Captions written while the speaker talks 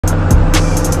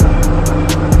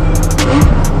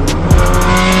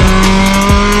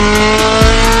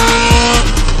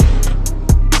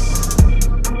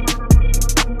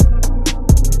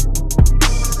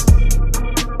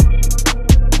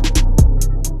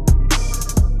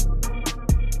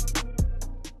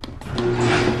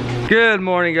Good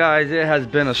morning, guys. It has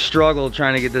been a struggle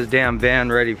trying to get this damn van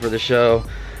ready for the show.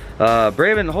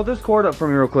 Braven, hold this cord up for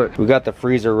me real quick. We got the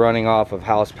freezer running off of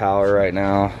house power right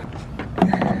now.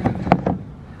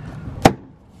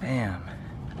 Bam.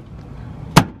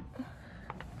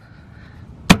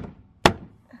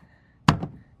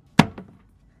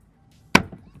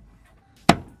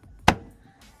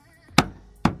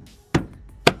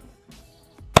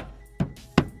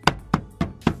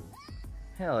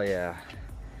 Hell yeah.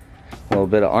 A little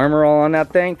bit of armor all on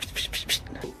that thing.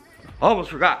 Almost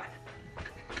forgot.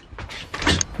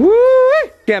 Woo!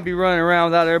 Can't be running around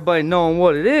without everybody knowing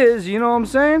what it is, you know what I'm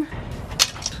saying?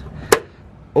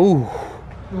 Ooh.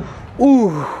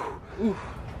 Ooh.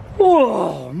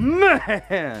 Oh,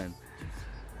 man.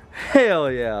 Hell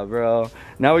yeah, bro.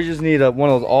 Now we just need one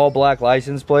of those all black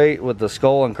license plate with the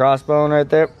skull and crossbone right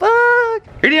there. Fuck.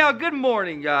 Anyhow, good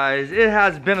morning, guys. It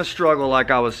has been a struggle, like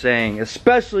I was saying,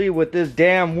 especially with this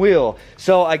damn wheel.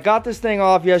 So I got this thing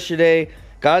off yesterday,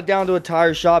 got it down to a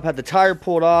tire shop, had the tire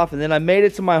pulled off, and then I made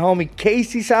it to my homie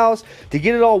Casey's house to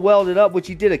get it all welded up, which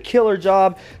he did a killer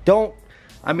job. Don't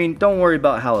worry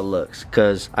about how it looks,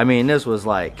 because I mean, this was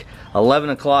like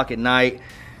 11 o'clock at night.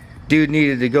 Dude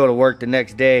needed to go to work the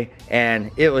next day,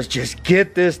 and it was just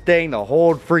get this thing to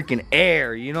hold freaking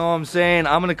air, you know what I'm saying?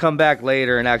 I'm gonna come back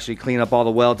later and actually clean up all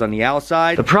the welds on the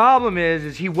outside. The problem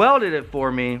is he welded it for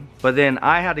me, but then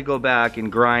I had to go back and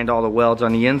grind all the welds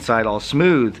on the inside all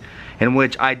smooth, in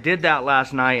which I did that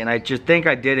last night, and I just think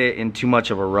I did it in too much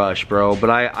of a rush, bro.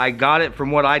 But I got it from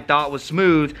what I thought was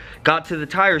smooth, got to the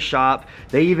tire shop.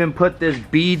 They even put this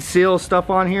bead seal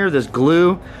stuff on here, this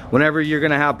glue, whenever you're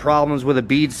gonna have problems with a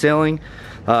bead sealing.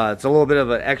 It's a little bit of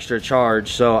an extra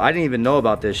charge, so I didn't even know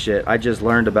about this shit. I just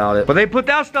learned about it. But they put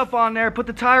that stuff on there, put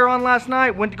the tire on last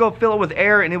night, went to go fill it with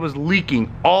air, and it was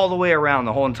leaking all the way around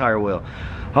the whole entire wheel.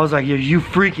 I was like, you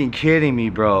freaking kidding me,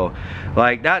 bro?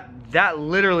 Like, that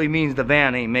literally means the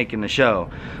van ain't making the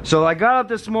show. So I got up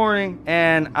this morning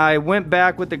and I went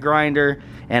back with the grinder,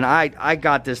 and I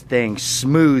got this thing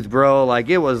smooth, bro. Like,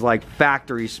 it was like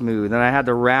factory smooth, and I had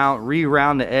to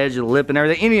re-round the edge of the lip and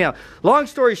everything. Anyhow, long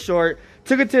story short,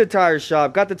 took it to the tire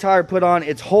shop, got the tire put on.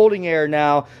 It's holding air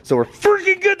now, so we're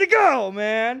freaking good to go,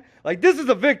 man. Like, this is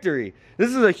a victory.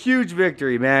 This is a huge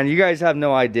victory, man. You guys have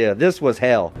no idea. This was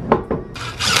hell.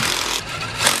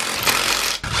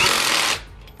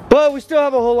 But we still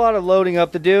have a whole lot of loading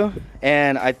up to do,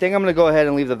 and I think I'm gonna go ahead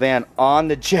and leave the van on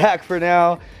the jack for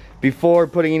now before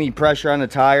putting any pressure on the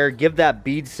tire. Give that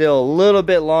bead seal a little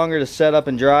bit longer to set up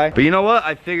and dry. But you know what?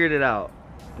 I figured it out.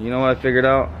 You know what I figured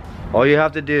out? All you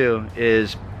have to do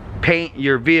is paint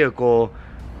your vehicle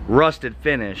rusted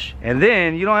finish, and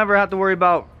then you don't ever have to worry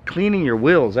about cleaning your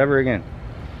wheels ever again.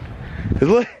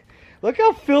 'Cause look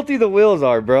how filthy the wheels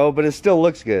are, bro, but it still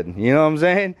looks good. You know what I'm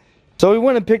saying? So we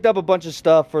went and picked up a bunch of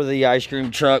stuff for the ice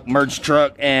cream truck, merch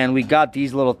truck, and we got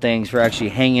these little things for actually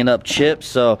hanging up chips.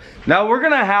 So now we're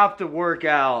gonna have to work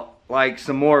out like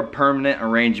some more permanent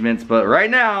arrangements, but right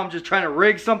now I'm just trying to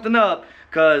rig something up,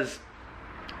 because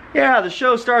yeah, the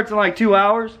show starts in like 2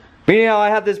 hours. But anyhow, I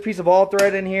have this piece of all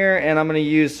thread in here, and I'm gonna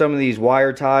use some of these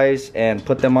wire ties and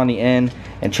put them on the end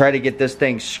and try to get this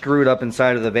thing screwed up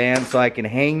inside of the van so I can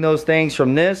hang those things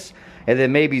from this, and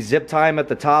then maybe zip tie them at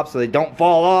the top so they don't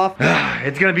fall off.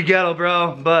 It's gonna be ghetto,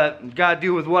 bro, but gotta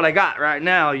do with what I got right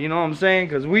now, you know what I'm saying?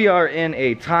 Because we are in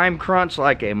a time crunch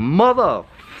like a motherfucker.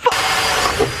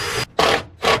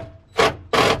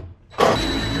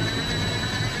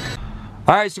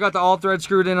 Alright, so got the all thread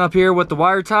screwed in up here with the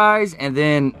wire ties, and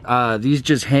then these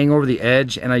just hang over the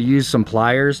edge, and I used some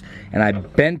pliers and I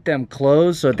bent them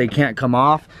closed so that they can't come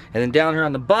off. And then down here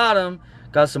on the bottom,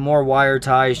 got some more wire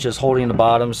ties just holding the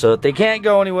bottom so that they can't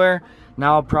go anywhere.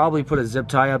 Now I'll probably put a zip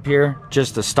tie up here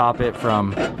just to stop it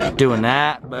from doing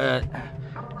that. But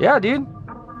yeah, dude,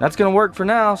 that's gonna work for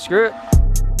now. Screw it.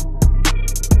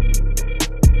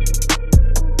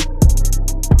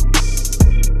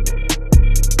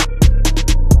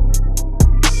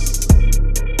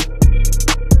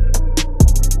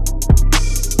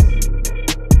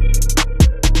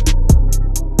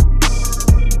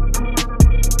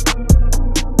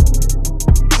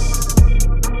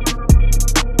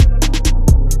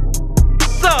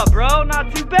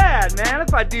 Not too bad, man,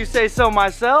 if I do say so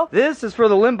myself. This is for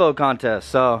the limbo contest,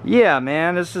 so yeah,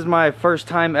 man, this is my first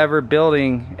time ever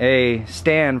building a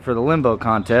stand for the limbo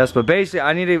contest. But basically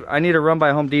I need to run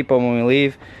by Home Depot when we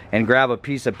leave and grab a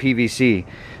piece of PVC.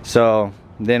 So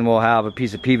then we'll have a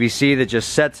piece of PVC that just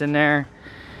sets in there.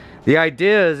 The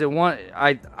idea is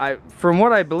from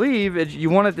what I believe, you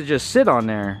want it to just sit on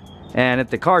there, and if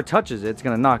the car touches it, it's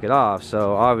gonna knock it off.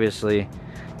 So obviously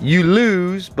you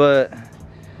lose, but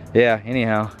yeah,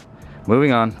 anyhow,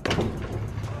 moving on.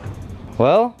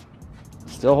 Well,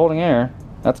 still holding air.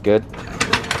 That's good.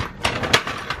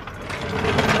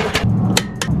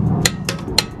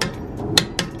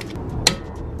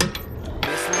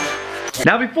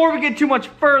 Now, before we get too much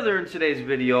further in today's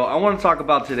video, I want to talk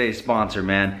about today's sponsor,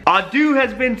 man. Adu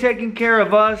has been taking care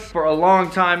of us for a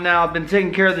long time now. I've been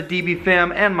taking care of the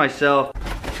DBFam and myself.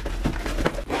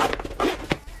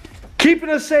 Keeping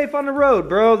us safe on the road,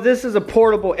 bro. This is a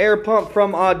portable air pump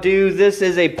from Adu. This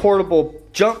is a portable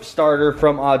jump starter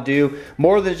from Adu.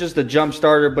 More than just a jump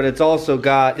starter, but it's also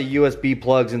got the USB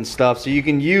plugs and stuff. So you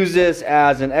can use this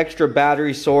as an extra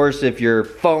battery source if your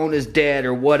phone is dead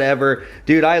or whatever.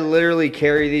 Dude, I literally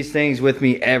carry these things with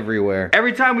me everywhere.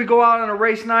 Every time we go out on a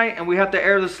race night and we have to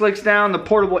air the slicks down, the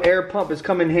portable air pump has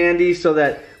come in handy so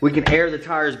that we can air the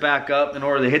tires back up in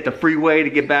order to hit the freeway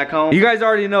to get back home. You guys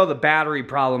already know the battery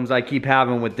problems I keep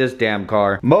having with this damn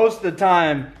car. Most of the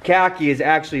time, Khaki is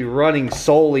actually running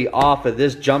solely off of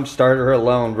this jump starter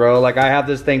alone, bro. Like, I have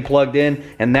this thing plugged in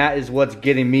and that is what's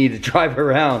getting me to drive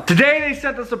around. Today they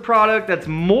sent us a product that's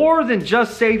more than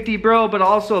just safety, bro, but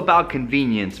also about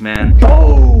convenience, man.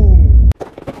 Boom!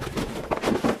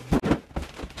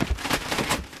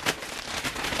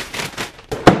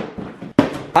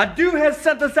 Adu has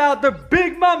sent us out their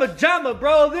Big Mama Jamma,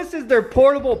 bro. This is their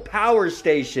portable power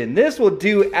station. This will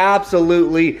do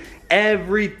absolutely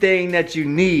everything that you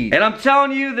need. And I'm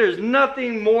telling you, there's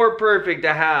nothing more perfect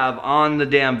to have on the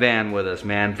damn van with us,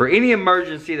 man, for any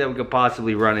emergency that we could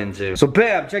possibly run into. So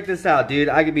bam, check this out, dude.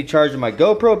 I could be charging my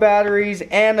GoPro batteries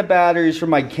and the batteries for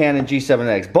my Canon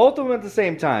G7X, both of them at the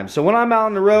same time. So when I'm out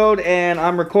on the road and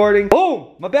I'm recording, boom,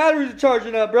 my batteries are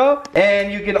charging up, bro.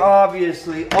 And you can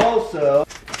obviously also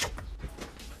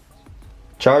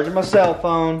charging my cell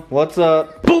phone. What's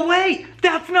up? But wait,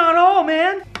 that's not all,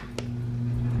 man.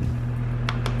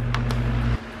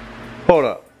 Hold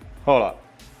up, hold up,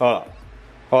 hold up,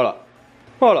 hold up,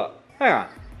 hold up. Hang on.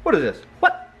 What is this?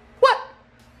 What?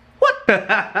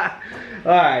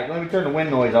 Alright, let me turn the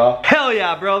wind noise off. Hell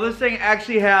yeah, bro. This thing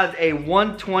actually has a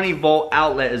 120 volt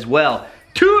outlet as well.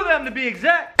 2 of them to be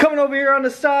exact. Coming over here on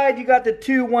the side, you got the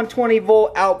 2 120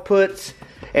 volt outputs.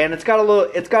 And it's got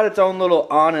its own little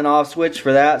on and off switch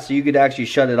for that, so you could actually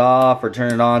shut it off or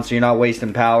turn it on so you're not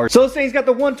wasting power. So this thing's got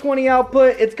the 120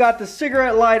 output, it's got the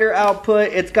cigarette lighter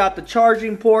output, it's got the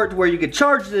charging port where you could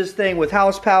charge this thing with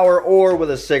house power or with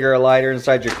a cigarette lighter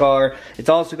inside your car. It's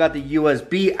also got the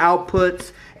USB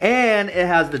outputs, and it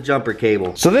has the jumper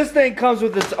cable. So this thing comes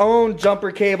with its own jumper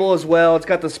cable as well. It's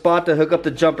got the spot to hook up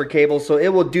the jumper cable, so it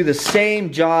will do the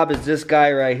same job as this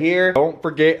guy right here. Don't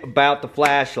forget about the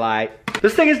flashlight.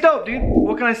 This thing is dope, dude.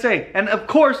 What can I say? And of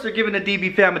course, they're giving the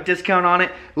DBFam a discount on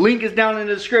it. Link is down in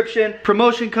the description.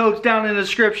 Promotion code's down in the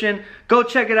description. Go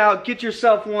check it out. Get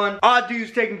yourself one.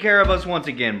 Adu's taking care of us once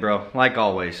again, bro. Like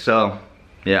always. So,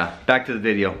 yeah. Back to the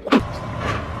video.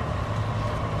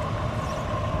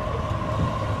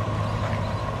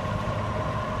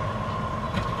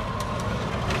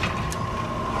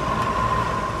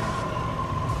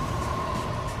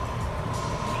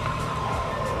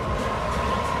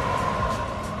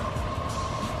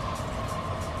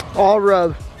 All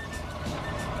rub.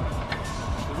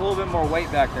 There's a little bit more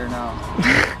weight back there now.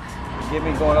 Get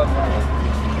me going up there.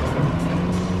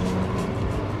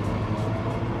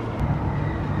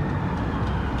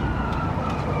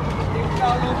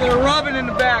 Got a little bit of rubbing in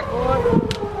the back, boy.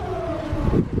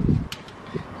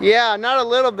 Yeah, not a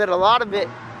little bit, a lot of it.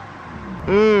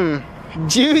 Mmm,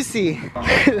 juicy.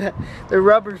 The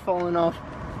rubber's falling off.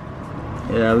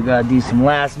 Yeah, we gotta do some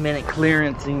last minute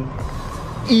clearancing.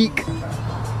 Eek.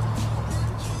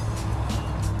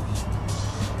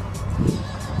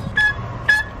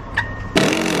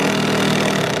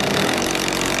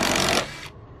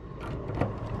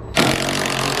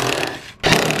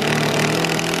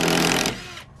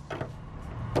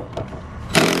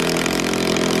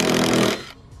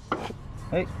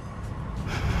 Hey,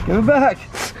 give it back.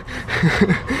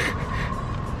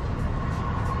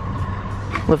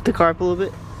 Lift the car up a little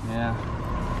bit. Yeah.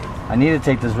 I need to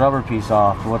take this rubber piece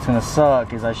off. What's gonna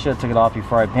suck is I should have took it off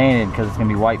before I painted because it's gonna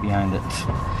be white behind it.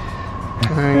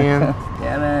 Oh yeah.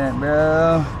 Damn it,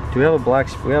 bro. Do we have a black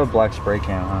spray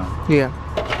can, huh? Yeah.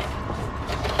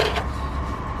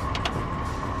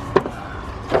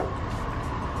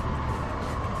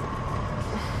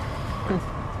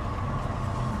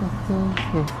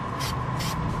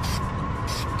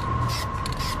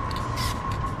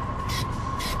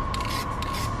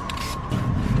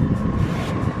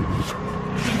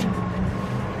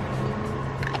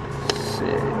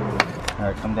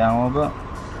 Alright, come down a little bit.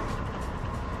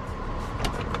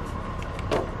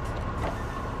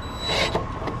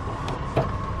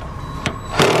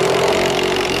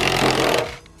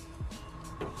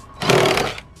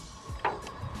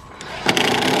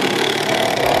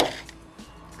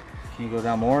 go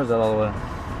down more, or is that all the way?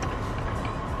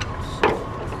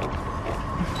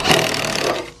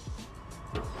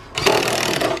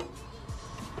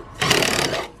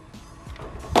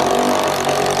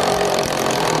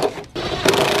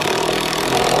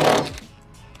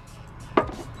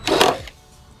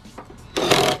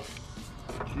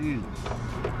 Jesus.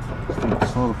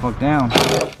 Slow the fuck down.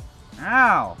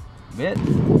 Ow! Bit.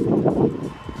 Don't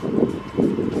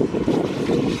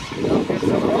get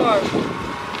so hard.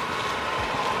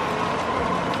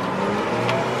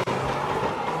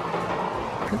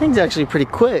 That thing's actually pretty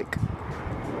quick.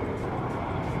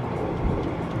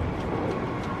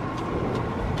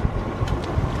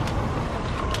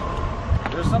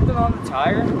 There's something on the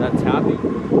tire that's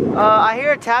tapping. I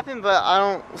hear it tapping, but I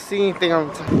don't see anything on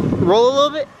the roll a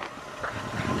little bit.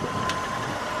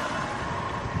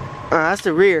 That's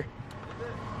the rear.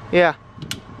 Yeah.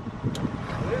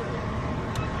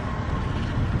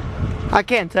 I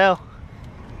can't tell.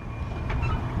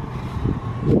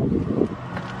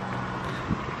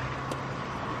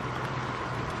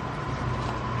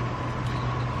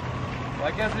 Well,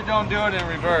 I guess we don't do it in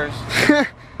reverse.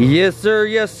 Yes sir,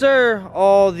 yes sir.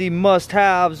 All the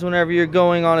must-haves whenever you're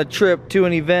going on a trip to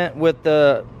an event with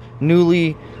the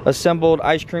newly assembled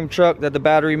ice cream truck that the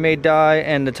battery may die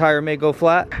and the tire may go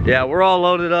flat. Yeah, we're all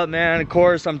loaded up, man. Of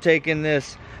course, I'm taking the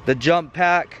jump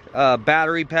pack,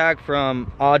 battery pack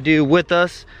from ahold with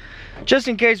us, just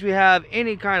in case we have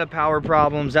any kind of power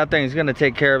problems. That thing's gonna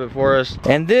take care of it for us.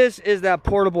 And this is that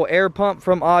portable air pump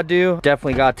from ahold.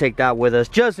 Definitely gotta take that with us,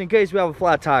 just in case we have a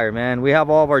flat tire, man. We have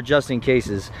all of our just in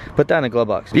cases. Put that in a glove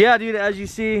box. But yeah, dude, as you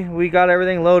see, we got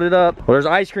everything loaded up. Well, there's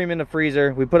ice cream in the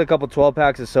freezer. We put a couple 12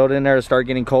 packs of soda in there to start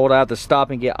getting cold. I have to stop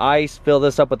and get ice, fill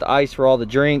this up with the ice for all the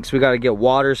drinks. We gotta get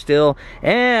water still.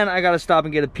 And I gotta stop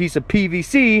and get a piece of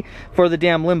PVC for the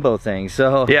damn limbo thing.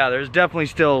 So yeah, there's definitely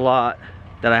still a lot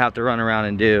that I have to run around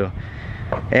and do.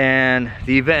 And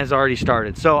the event has already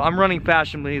started. So I'm running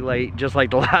fashionably late, just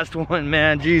like the last one,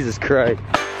 man. Jesus Christ.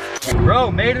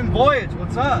 Bro, maiden voyage,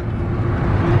 what's up?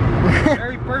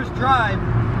 Very first drive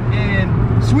in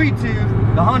Sweet Tooth,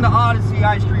 the Honda Odyssey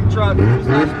ice cream truck.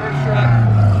 Slash first truck.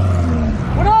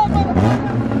 What up,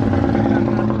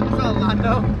 motherfucker? What's up,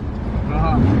 Lando?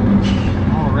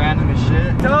 All random as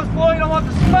shit. Tell us, Floyd, you don't want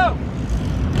the smoke.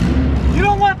 You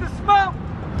don't want the smoke.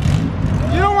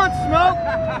 You don't want smoke?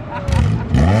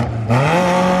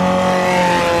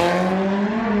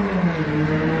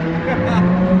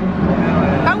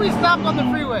 How we stopped on the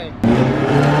freeway?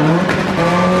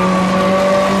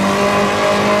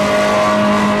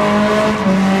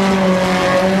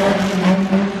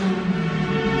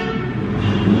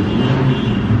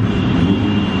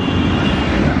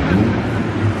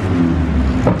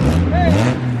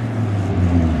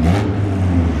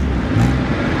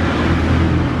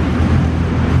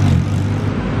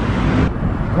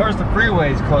 Of course, the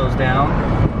freeway's closed down,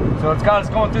 so it's got us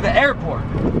going through the airport. We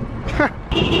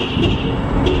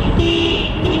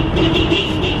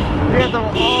got them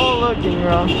all looking,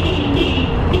 bro.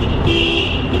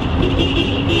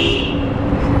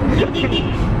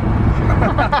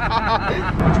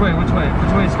 Which way? Which way?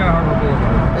 Which way is Sky Harbor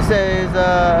Boulevard? It says,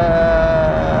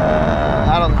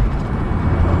 I don't know.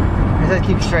 It says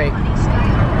keep straight. Oh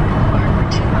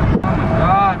my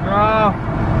God, bro.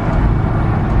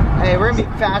 Hey, we're gonna be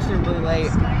fashionably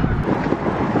late.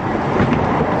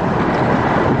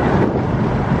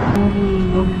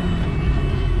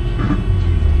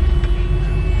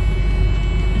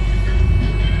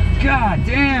 God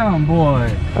damn,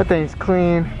 boy. That thing's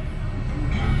clean.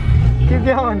 Keep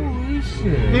going. Holy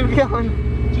shit. Keep going.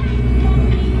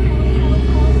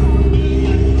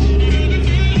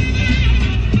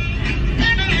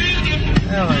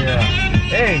 Hell yeah.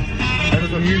 Hey, that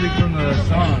was the music from the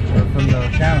song, or from the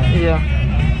channel. Yeah.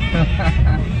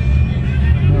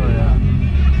 Hell yeah.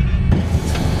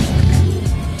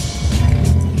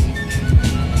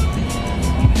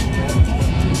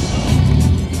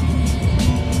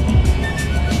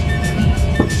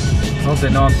 I hope they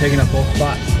know I'm taking up both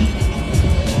spots.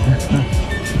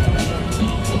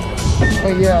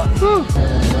 Oh yeah. Whew.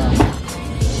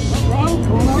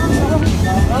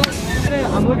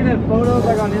 I'm looking at photos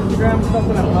like on Instagram and stuff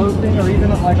that I'm posting, or even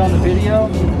like on the video,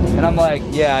 and I'm like,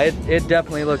 yeah, it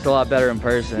definitely looks a lot better in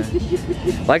person.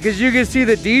 Like, cause you can see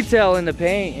the detail in the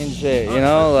paint and shit, you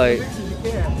know, like.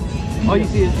 All you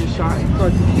see is just shine.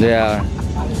 Yeah.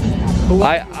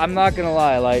 I'm not gonna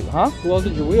lie, like, huh? Who else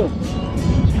did your wheel?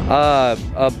 A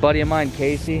buddy of mine,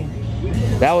 Casey.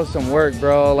 That was some work,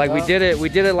 bro. Like, we did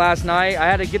it last night. I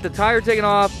had to get the tire taken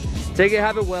off,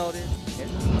 have it welded.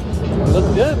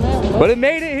 Looks good, man. But it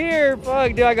made it here.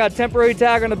 Fuck, dude, I got a temporary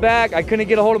tag on the back. I couldn't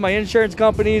get a hold of my insurance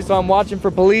company, so I'm watching for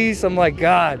police. I'm like,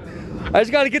 God, I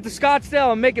just got to get to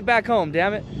Scottsdale and make it back home,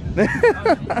 damn it. You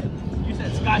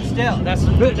said Scottsdale. That's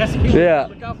good. That's good. Yeah.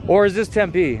 Or is this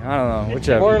Tempe? I don't know.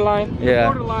 Whichever. Borderline. Yeah.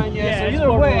 Borderline, yeah. So it's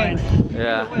either way,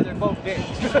 Yeah. they're both dead.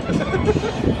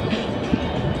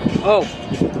 Oh.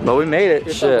 But we made it.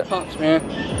 Here's Shit. Pops, man.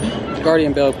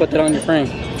 Guardian bell. Put that on your frame.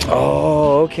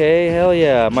 Oh, okay. Hell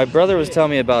yeah. My brother was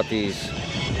telling me about these.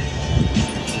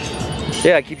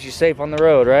 Yeah, it keeps you safe on the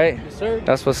road, right? Yes, sir.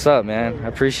 That's what's up, man. I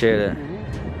appreciate it.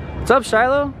 What's up,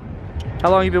 Shiloh? How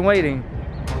long you been waiting?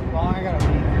 Well, I gotta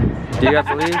leave. Do you have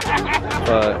to leave?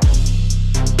 But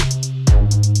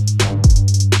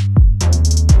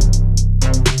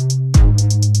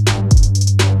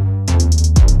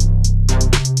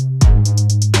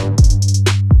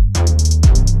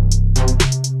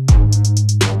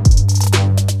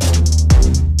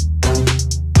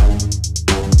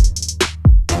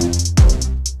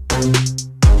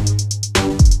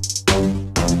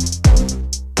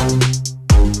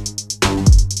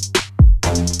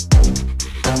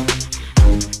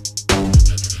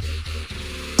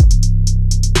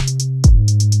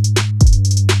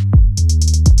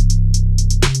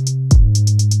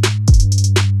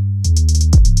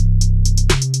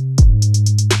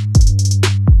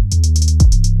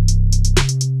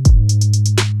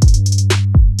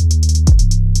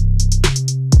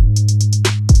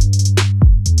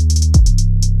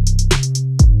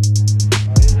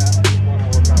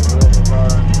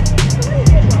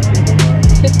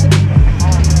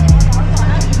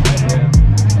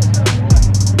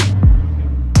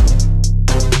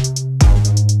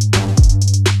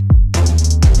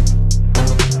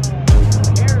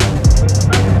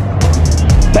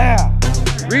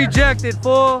rejected,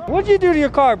 fool. What'd you do to your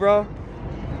car, bro?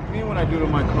 Me when I do to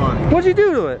my car. What'd you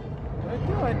do to it?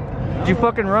 What I do? Did you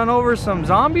fucking run over some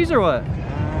zombies or what?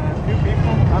 A few people.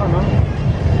 I don't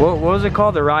know. What was it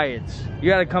called? The riots. You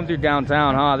gotta come through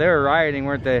downtown, huh? They were rioting,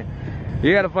 weren't they?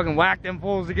 You gotta fucking whack them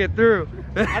fools to get through.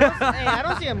 I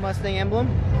don't see a Mustang emblem.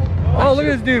 Oh, look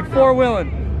at this dude,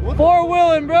 four-wheeling.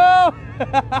 Four-wheeling, bro!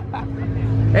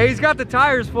 Hey, he's got the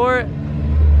tires for it.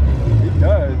 He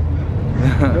does.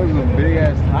 Those are big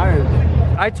ass tires.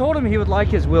 I told him he would like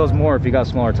his wheels more if he got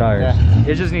smaller tires. Yeah.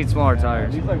 It just needs smaller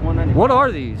tires. These like 195. What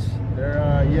are these?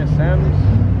 They're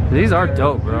ESMs. These are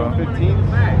dope, bro. 15s.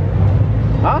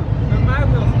 Huh? They're my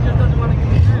wheels. He just doesn't want to give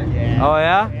me that. Oh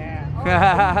yeah?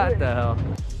 Yeah. What the hell?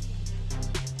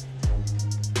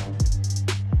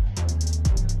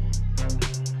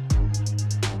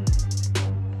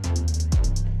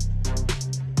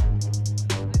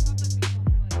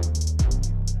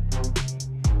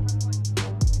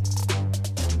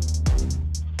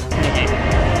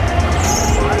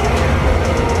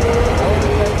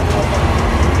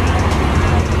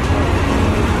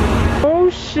 Oh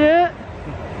shit!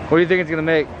 What do you think it's gonna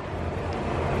make?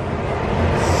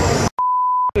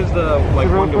 Is the like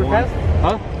 1-to-1?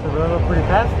 Huh? The road pretty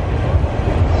fast.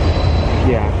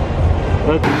 Yeah.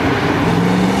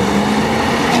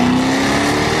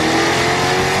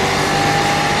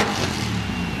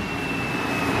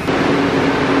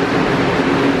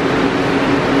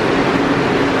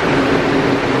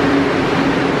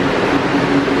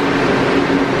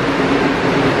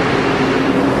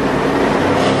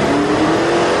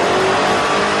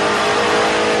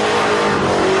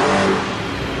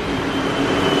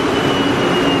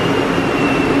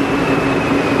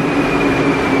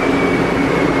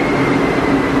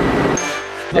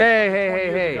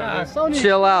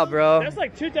 Chill out, bro. That's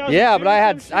like 2000. Yeah, but I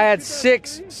had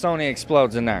 6 Sony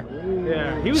Explodes in there.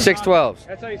 Yeah, he was 612s.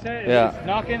 That's how you say it? Yeah. He was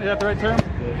knocking, is that the right term?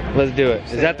 Let's do it.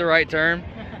 Is that the right term?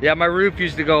 Yeah, my roof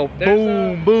used to go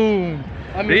boom, boom.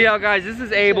 I mean, But yeah, guys, this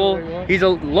is Abel. He's a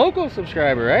local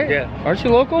subscriber, right? Yeah. Aren't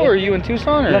you local, or are you in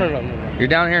Tucson? Or? No. You're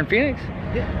down here in Phoenix?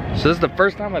 Yeah. So this is the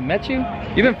first time I've met you?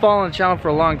 You've been following the channel for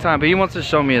a long time, but he wants to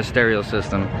show me a stereo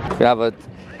system. We have a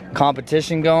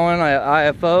competition going at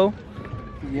IFO.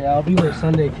 Yeah, I'll be there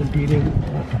Sunday competing.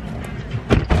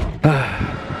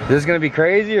 This is gonna be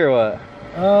crazy or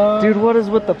what? Dude, what is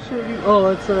with the...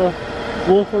 Oh, it's a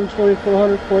Wolfram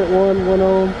 2400.1 1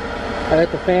 ohm. I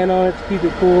got the fan on it to keep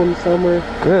it cool in the summer.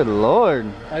 Good lord.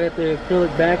 I got the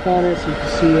acrylic back on it so you can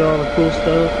see all the cool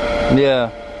stuff. Yeah.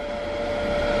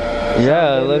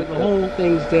 Yeah, The whole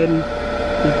thing's dead and you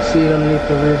can see it underneath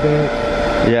the rear vent.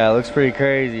 Yeah, it looks pretty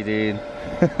crazy, dude.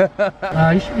 You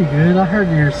should be good. I heard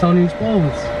your Sony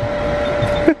Explodes.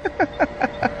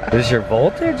 Is your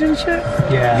voltage and shit?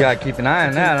 Yeah. You gotta keep an eye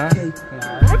on that, huh?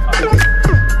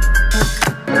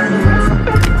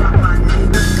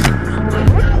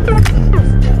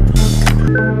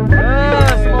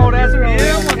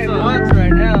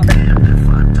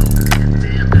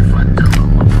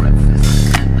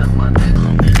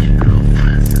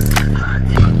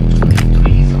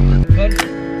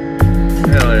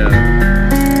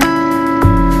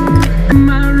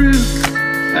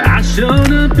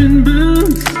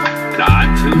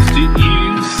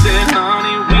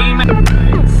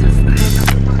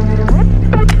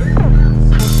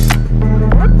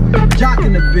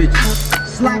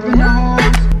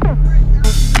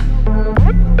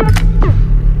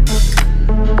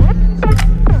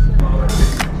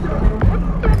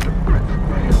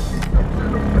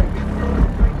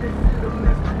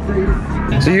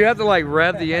 Do you have to like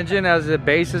rev the engine as the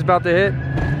base is about to hit?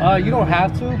 You don't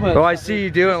have to, but. Oh, I see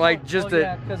you doing like just oh,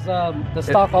 yeah, because the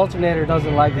stock alternator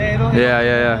doesn't like it.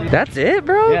 Yeah. That's it,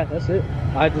 bro? Yeah, that's it.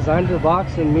 I designed the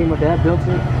box and me and my dad built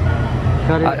it.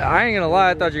 Cut it. I ain't gonna lie,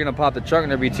 I thought you were gonna pop the trunk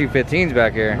and there'd be 215s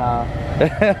back here. Nah.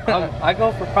 I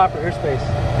go for proper airspace.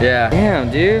 Yeah.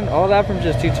 Damn, dude. All that from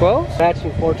just 212s?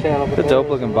 Matching 4-channel. It's a dope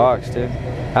looking box, dude.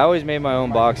 I always made my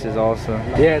own boxes also.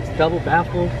 Yeah, it's double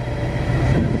baffle.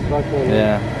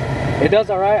 Yeah. It does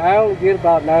alright. I only get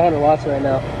about 900 watts right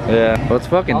now. Yeah. Well, it's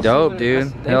fucking dope,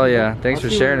 dude. Hell yeah. Thanks for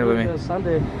sharing it with me.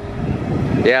 Sunday.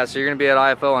 Yeah, so you're gonna be at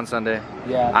IFO on Sunday.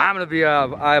 Yeah. I'm gonna be at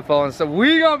IFO on Sunday.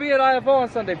 We gonna be at IFO on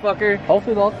Sunday, fucker.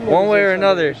 Hopefully the ultimate one way or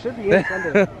another. It should be in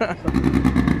Sunday.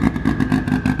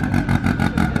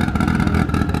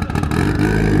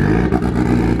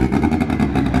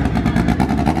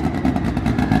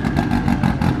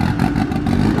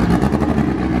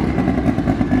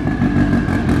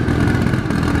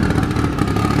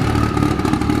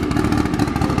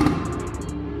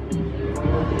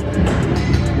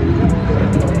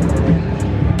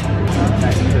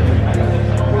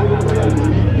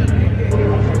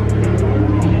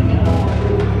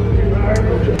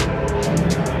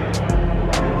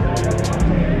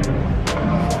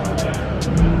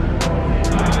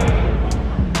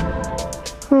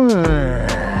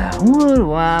 What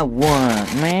do I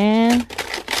want, man?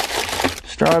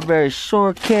 Strawberry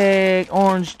shortcake,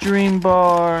 orange dream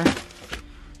bar,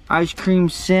 ice cream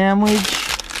sandwich,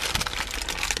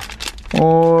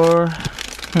 or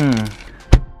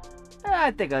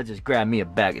I think I'll just grab me a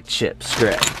bag of chips.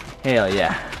 Scrap. Hell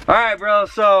yeah. Alright, bro,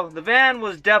 so the van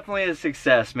was definitely a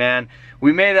success, man.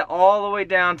 We made it all the way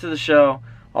down to the show,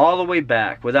 all the way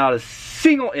back without a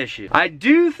single issue. I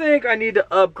do think I need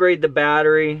to upgrade the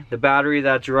battery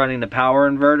that's running the power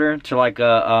inverter to like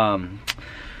a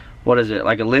what is it,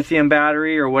 like a lithium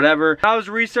battery or whatever. I was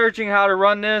researching how to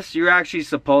run this. You're actually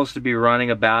supposed to be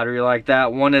running a battery like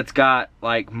that, one that's got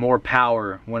like more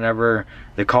power whenever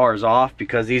the car is off,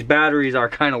 because these batteries are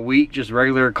kind of weak, just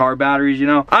regular car batteries, you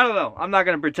know. I don't know, I'm not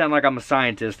gonna pretend like I'm a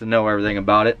scientist and know everything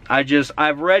about it.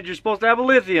 I've read you're supposed to have a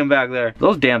lithium back there.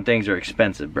 Those damn things are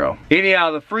expensive, bro.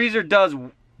 Anyhow, the freezer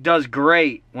does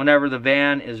great whenever the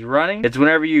van is running. It's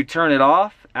whenever you turn it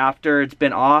off, after it's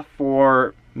been off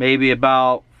for maybe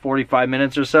about 45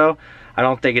 minutes or so. I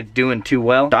don't think it's doing too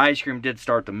well. The ice cream did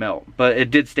start to melt, but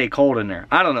it did stay cold in there.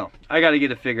 I don't know. I gotta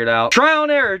get it figured out. Trial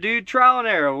and error, dude. Trial and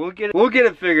error. We'll get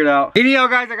it figured out. Anyhow,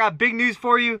 guys, I got big news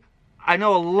for you. I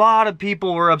know a lot of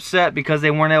people were upset because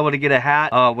they weren't able to get a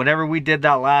hat. Whenever we did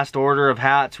that last order of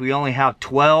hats, we only have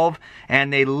 12,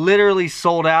 and they literally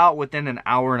sold out within an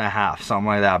hour and a half, something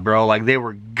like that, bro. Like, they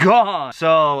were gone.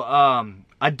 So,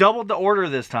 I doubled the order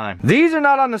this time. These are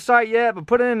not on the site yet, but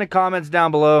put it in the comments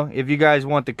down below if you guys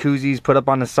want the koozies put up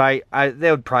on the site. They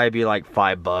would probably be like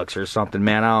 $5 or something,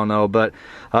 man. I don't know, but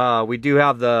we do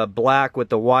have the black with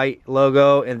the white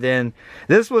logo, and then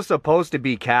this was supposed to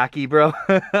be khaki, bro.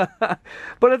 But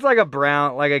it's like a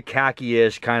brown, like a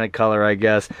khaki-ish kind of color, I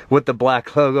guess, with the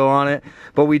black logo on it.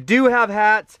 But we do have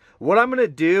hats. What I'm gonna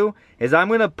do is I'm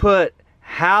gonna put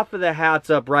half of the hats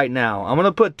up right now. I'm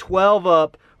gonna put 12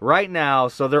 up right now,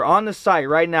 so they're on the site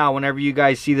right now whenever you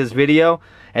guys see this video,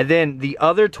 and then the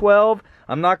other 12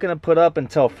 I'm not gonna put up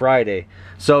until Friday.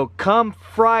 So come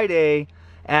Friday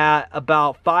at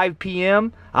about 5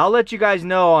 p.m. I'll let you guys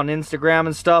know on Instagram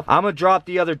and stuff. I'm gonna drop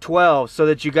the other 12 so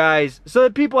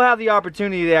that people have the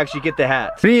opportunity to actually get the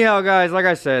hats. But anyhow, guys, like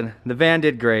I said, the van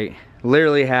did great.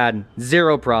 Literally had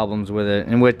zero problems with it,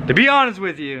 and to be honest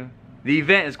with you, the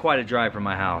event is quite a drive from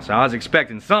my house. I was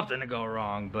expecting something to go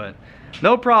wrong, but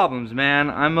no problems, man.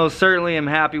 I most certainly am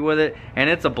happy with it, and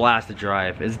it's a blast to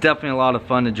drive. It's definitely a lot of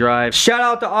fun to drive. Shout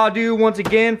out to Adu once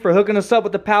again for hooking us up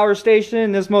with the power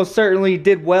station. This most certainly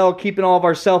did well, keeping all of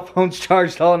our cell phones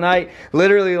charged all night.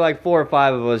 Literally like 4 or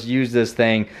 5 of us use this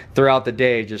thing throughout the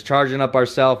day, just charging up our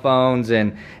cell phones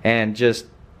and just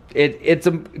it's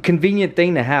a convenient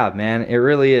thing to have, man. It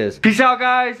really is. Peace out,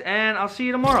 guys, and I'll see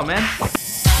you tomorrow, man.